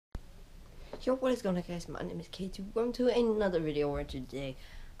Yo, what is going on, guys? My name is K2. Welcome to another video where today,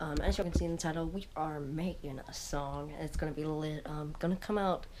 as you can see in the title, we are making a song. It's gonna be lit. Gonna come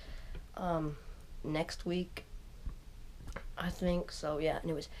out next week, I think. So yeah.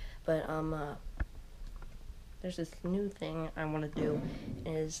 Anyways, but there's this new thing I want to do,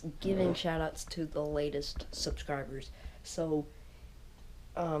 is giving shoutouts to the latest subscribers. So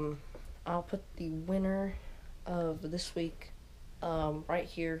I'll put the winner of this week right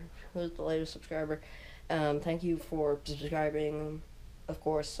here, who's the latest subscriber. Thank you for subscribing, of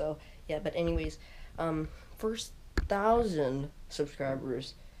course. So yeah, but anyways, first 1,000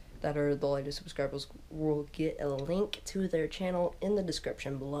 subscribers that are the latest subscribers will get a link to their channel in the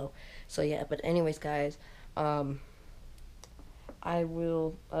description below. So yeah, but anyways, guys, I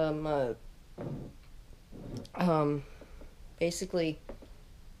will basically,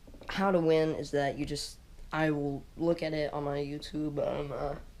 how to win is that I will look at it on my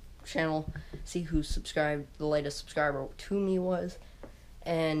YouTube channel, see who subscribed, the latest subscriber to me was,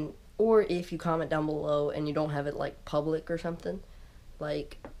 or if you comment down below and you don't have it like public or something,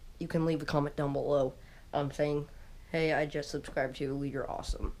 like you can leave a comment down below saying, hey, I just subscribed to you, you're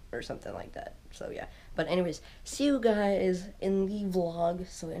awesome, or something like that. So yeah, but anyways, see you guys in the vlog.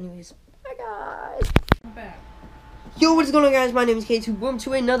 So anyways, bye guys. I'm back. Yo, what's going on, guys? My name is K2. Welcome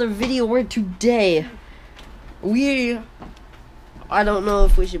to another video where today I don't know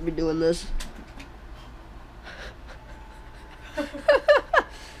if we should be doing this.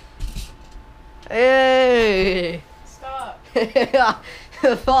 Hey! Stop.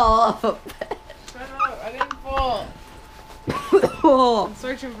 Fall off. Shut up. I didn't fall. Oh, I'm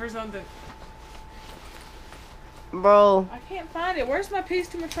searching for something. bro. I can't find it. Where's my piece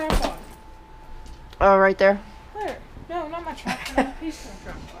to my tripod? Oh, right there. Where? No, not my tripod. My piece to my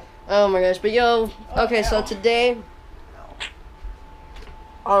tripod. Oh my gosh, but yo, okay, so today,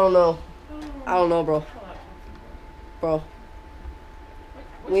 I don't know, bro.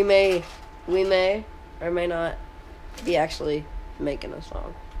 We may or may not be actually making a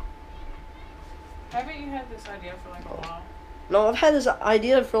song. Haven't you had this idea for like a while? No, I've had this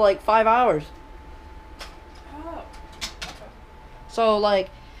idea for like 5 hours. Oh. Okay. So like,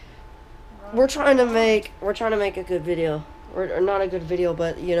 we're trying to make a good video, or not a good video,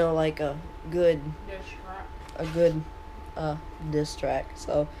 but you know, like a good diss track.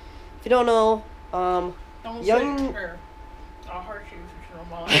 So if you don't know, Don't young. sit here. I'll hurt you if you sit on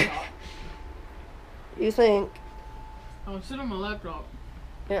my laptop. You think? Don't sit on my laptop.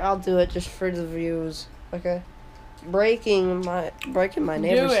 Yeah, I'll do it just for the views. Okay. Breaking my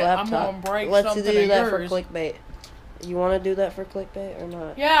neighbor's laptop. I'm gonna break Let's something do of that yours. for clickbait. You want to do that for clickbait or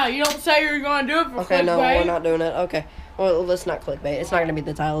not? Yeah, you don't say you're gonna do it for Okay, clickbait. no, we're not doing it. Okay. Well, let's not clickbait. It's not gonna be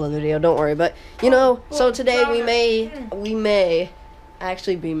the title of the video. Don't worry. But you know, so today we may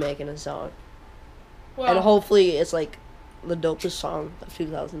actually be making a song, and hopefully it's like the dopest song of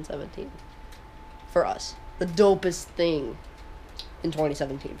 2017 for us. The dopest thing in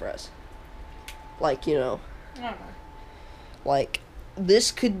 2017 for us. Like, you know, like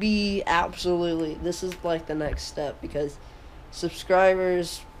this could be absolutely. This is like the next step because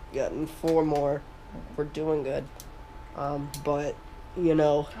subscribers gotten 4 more. We're doing good. But you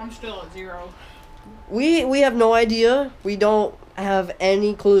know, I'm still at 0. we have no idea. We don't have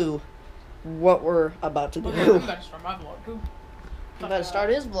any clue what we're about to do. Okay, I'm gonna start my vlog too. You better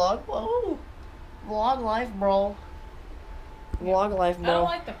start his vlog. Whoa. Vlog life, bro. Vlog life, bro. I don't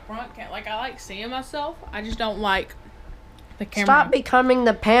like the front cam. Like, I like seeing myself. I just don't like the camera. Stop becoming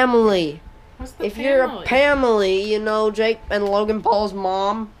the Pamely. What's the If you're a Pamely, you know Jake and Logan Paul's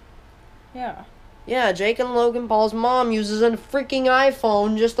mom. Yeah. Yeah, Jake and Logan Paul's mom uses a freaking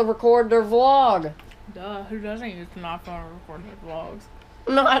iPhone just to record their vlog. Duh. Who doesn't use an iPhone to record their vlogs?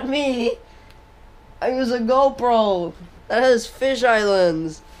 Not me. I use a GoPro that has fish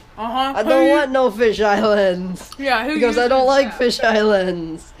islands. I don't want no fish islands. Yeah, who because I don't like that? fish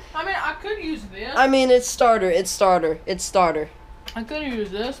islands. I mean, I could use this. I mean, it's starter. I could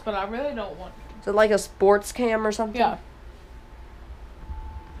use this, but I really don't want to. Is it like a sports cam or something? Yeah.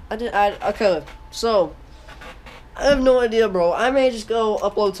 Okay, so, I have no idea, bro. I may just go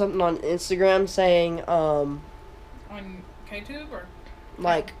upload something on Instagram saying, On KTube or?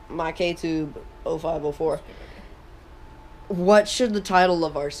 like, my KTube 0504. What should the title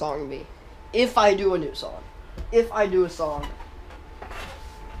of our song be? If I do a new song. If I do a song.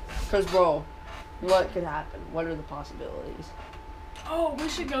 Because, bro, what could happen? What are the possibilities? Oh, we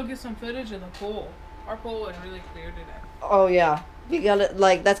should go get some footage of the pool. Our pool is really clear today. Oh, yeah. We gotta,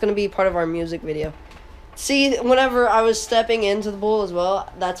 like, that's gonna be part of our music video. See, whenever I was stepping into the pool as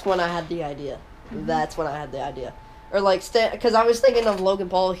well, that's when I had the idea. Or, like, because I was thinking of Logan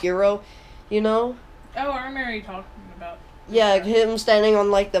Paul, Hero. You know? Oh, I remember you talking about. Yeah, him standing on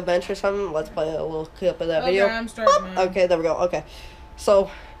like the bench or something. Let's play a little clip of that video. I'm starting mine. Okay, there we go. Okay.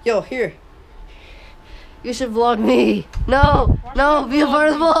 So, yo, here. You should vlog me. No, no, be a part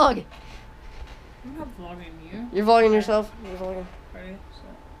of the vlog. I'm not vlogging you. You're vlogging yourself? You're vlogging. Ready? So.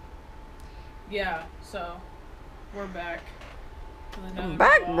 Yeah, so we're back. I'm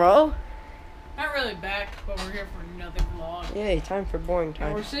back, bro. Not really back, but we're here for another vlog. Yay, time for boring time.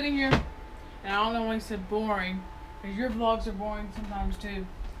 And we're sitting here, and I don't know why I said boring, because your vlogs are boring sometimes too.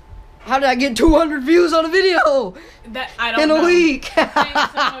 How did I get 200 views on a video? That I don't in know. a week. I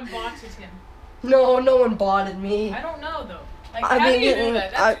think someone botched him. No one botted me. I don't know though. Like, how do you do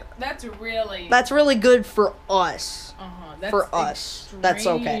that? That's really. That's really good for us. That's for us, that's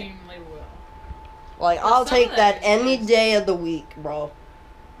okay. Well. Like, I'll take that any day of the week, bro.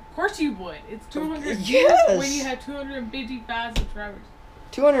 Of course you would. It's 200 yes. when you have 255 subscribers.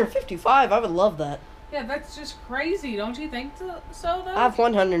 255? I would love that. Yeah, that's just crazy. Don't you think so, though? I have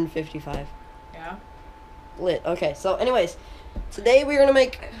 155. Yeah. Lit. Okay, so anyways, today we're going to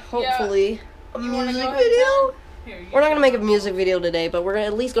make, hopefully, a music video. We're not going to make a music video today, but we're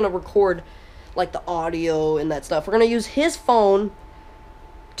at least going to record, like, the audio and that stuff. We're going to use his phone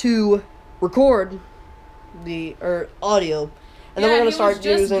to record the audio. And then we're going to start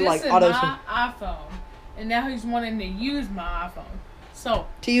using, like, auto. My iPhone, and now he's wanting to use my iPhone. So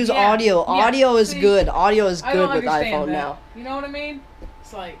to use audio. Audio is good. Audio is good with iPhone now. You know what I mean?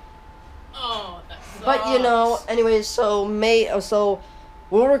 It's like, oh, that sucks. But, you know, anyways, so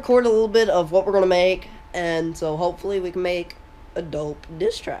we'll record a little bit of what we're going to make. And so hopefully we can make a dope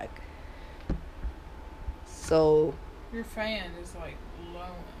diss track. So. Your fan is like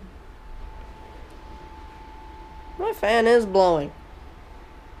blowing. My fan is blowing.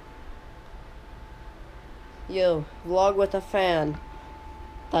 Yo, vlog with a fan.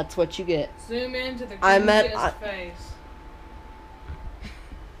 That's what you get. Zoom into the goofiest face.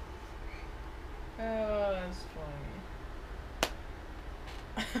 Oh, that's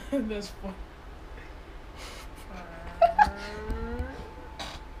funny. That's funny.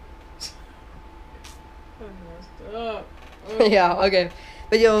 Yeah, okay.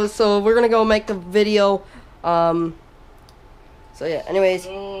 But yo, so we're gonna go make the video. So yeah, anyways,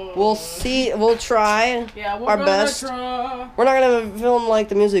 we'll try our best. We're not gonna film like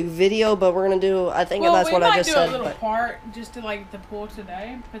the music video, but we're gonna do, I think that's what I just said. We might do a little part just to like the pool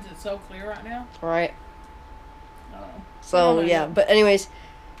today, because it's so clear right now. Right. So yeah, but anyways,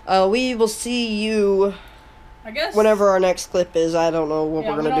 we will see you, I guess, whenever our next clip is. I don't know what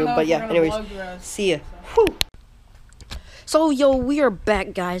we're gonna do, but yeah, anyways, see ya. Whew. So yo, we are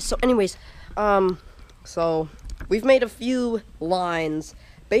back, guys. So anyways, so we've made a few lines.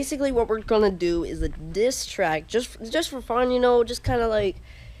 Basically, what we're gonna do is a diss track, just for fun, you know, just kind of like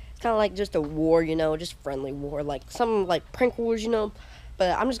just a war, you know, just friendly war, like some like prank wars, you know.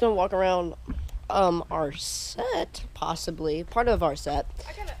 But I'm just gonna walk around our set, possibly part of our set.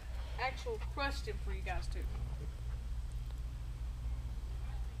 I got an actual question for you guys too.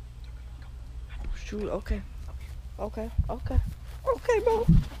 Shoot, okay, bro. Okay, bro.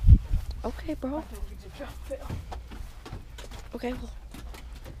 Okay, well,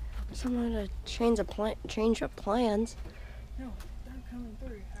 someone to change of plans. No, not coming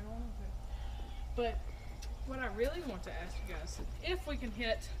through. I don't know. But what I really want to ask you guys is if we can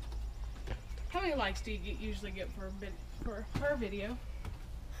hit, how many likes do you usually get for per video?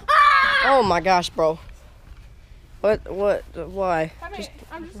 Oh my gosh, bro. What, why? I'm just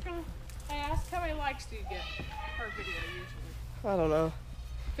gonna ask, how many likes do you get per video usually? I don't know.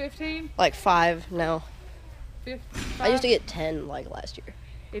 15? Like 5 now. 55? I used to get 10 like last year.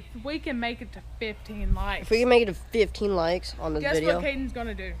 If we can make it to 15 likes. If we can make it to 15 likes on this video. Guess what Caden's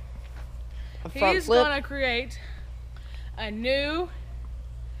gonna do? He's gonna create a new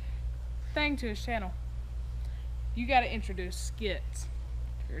thing to his channel. You gotta introduce skits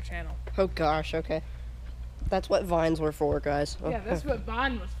to your channel. Oh gosh, okay. That's what Vines were for, guys. Yeah, that's what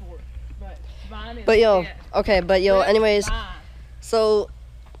Vine was for. But Vine is dead. Anyways, so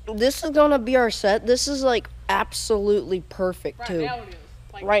this is gonna be our set. This is like absolutely perfect too. Right now it is.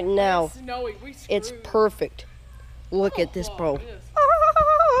 Like, right now, it's snowy. It's perfect. Look at this, bro.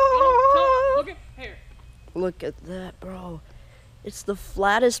 Look at here. Look at that, bro. It's the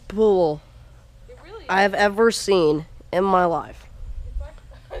flattest pool really I have ever seen in my life. It's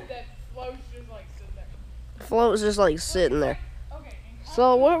like that float's just like sitting there. The float's just like sitting there. Okay.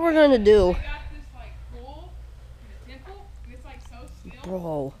 So what we're gonna do? They got this like pool in a temple, and it's like so still.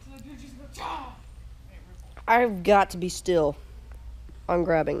 Bro. So the dude just goes, "Ah!" I've got to be still. I'm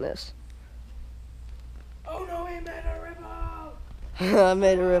grabbing this. Oh no, he made a ripple! I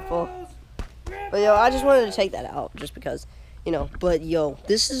made a ripple. But yo, I just wanted to take that out just because, you know. But yo,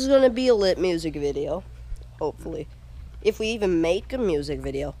 this is gonna be a lit music video, hopefully, if we even make a music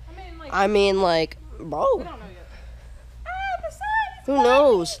video. I mean, like, bro. We don't know yet. Who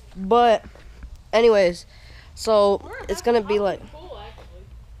knows? But, anyways, so it's gonna be like.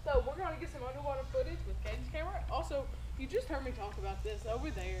 So we're gonna get some underwater footage with Caden's camera. Also, you just heard me talk about this over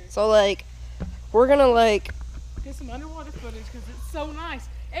there. So like, we're gonna like get some underwater footage because it's so nice.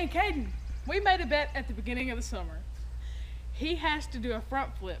 And Caden, we made a bet at the beginning of the summer. He has to do a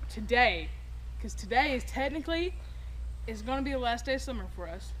front flip today, because today is technically it's gonna be the last day of summer for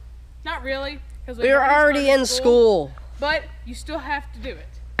us. Not really, because we're already in school. But you still have to do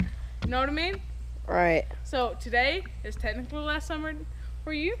it. You know what I mean? Right. So today is technically the last summer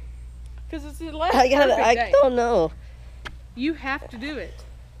for you, because it's the last. I don't know. You have to do it,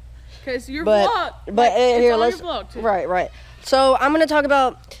 because your vlog. But like, here, let's your vlog too. Right. So I'm gonna talk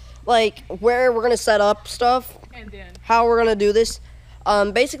about like where we're gonna set up stuff, and then how we're gonna do this.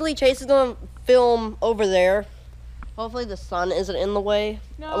 Basically, Chase is gonna film over there. Hopefully the sun isn't in the way.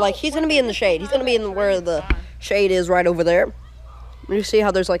 No, like he's gonna be in the shade. He's gonna be in where the shade is, right over there. You see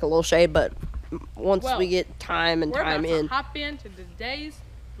how there's like a little shade, but once we get time and time in. We're about to hop into today's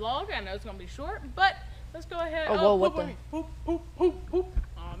vlog. I know it's gonna be short, but let's go ahead. Oh, whoa, what the? Poop.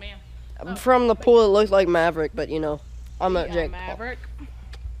 Oh man. From the pool, it looked like Maverick, but you know, I'm not Jake. Maverick.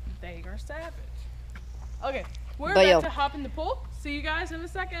 They are savage. Okay, we're about to hop in the pool. See you guys in a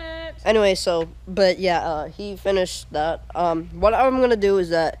second. Anyway, so, but yeah, he finished that. What I'm gonna do is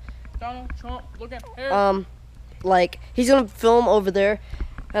that, Donald Trump, look at here. like, he's gonna film over there,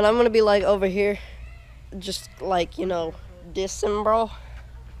 and I'm gonna be like over here, just like, you know, dissing, bro.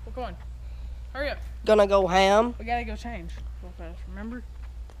 We're going. Hurry up. Gonna go ham. We gotta go change real fast, remember?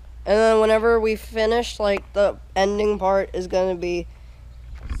 And then whenever we finish, like, the ending part is gonna be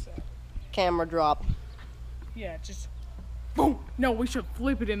camera drop. Yeah, just boom. No, we should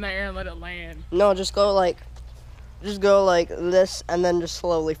flip it in the air and let it land. No, just go like this, and then just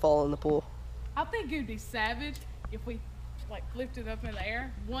slowly fall in the pool. I think it would be savage if we like flipped it up in the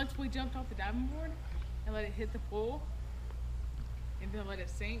air once we jumped off the diving board and let it hit the pool, and then let it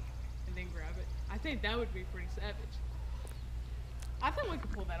sink and then grab it. I think that would be pretty savage. I think we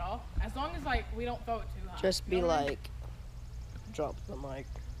could pull that off as long as like we don't throw it too high. Just be like, drop the mic.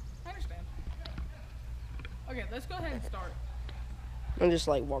 I understand. Okay, let's go ahead and start. And just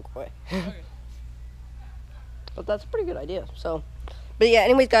like walk away. Okay. But that's a pretty good idea. So, but yeah.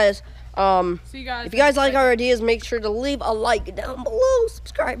 Anyways, guys. See you guys. If you guys like our ideas, make sure to leave a like down below.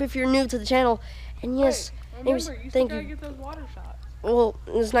 Subscribe if you're new to the channel. And yes, remember, you still gotta get those water shots. Well,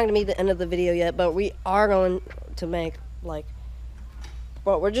 it's not gonna be the end of the video yet, but we are going to make like.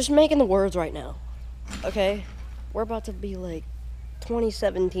 But we're just making the words right now. Okay, we're about to be like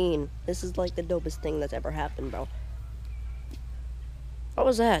 2017. This is like the dopest thing that's ever happened, bro. What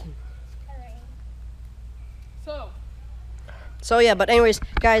was that? So yeah, but anyways,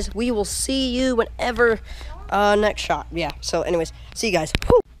 guys, we will see you whenever next shot. Yeah. So anyways, see you guys.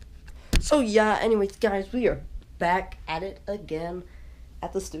 Woo! So yeah, anyways, guys, we are back at it again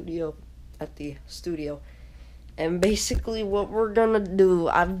at the studio. And basically what we're gonna do,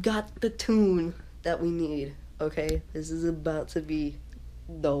 I've got the tune that we need. Okay? This is about to be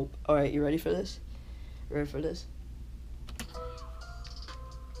dope. Alright, you ready for this? Ready for this?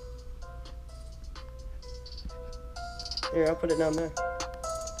 Here, I'll put it down there.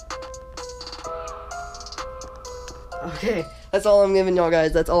 Okay, that's all I'm giving y'all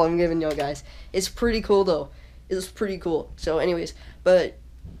guys. It's pretty cool though. It's pretty cool. So anyways, we're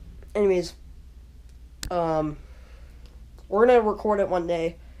gonna record it one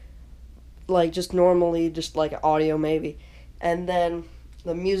day, like just normally, just like audio maybe, and then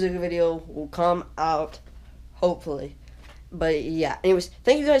the music video will come out, hopefully. But yeah, anyways,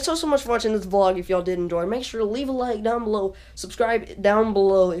 thank you guys so much for watching this vlog. If y'all did enjoy, make sure to leave a like down below, subscribe down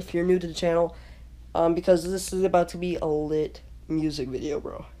below if you're new to the channel, because this is about to be a lit music video,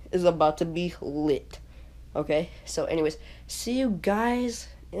 bro. It's about to be lit. Okay, so anyways, see you guys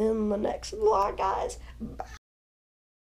in the next vlog, guys. Bye.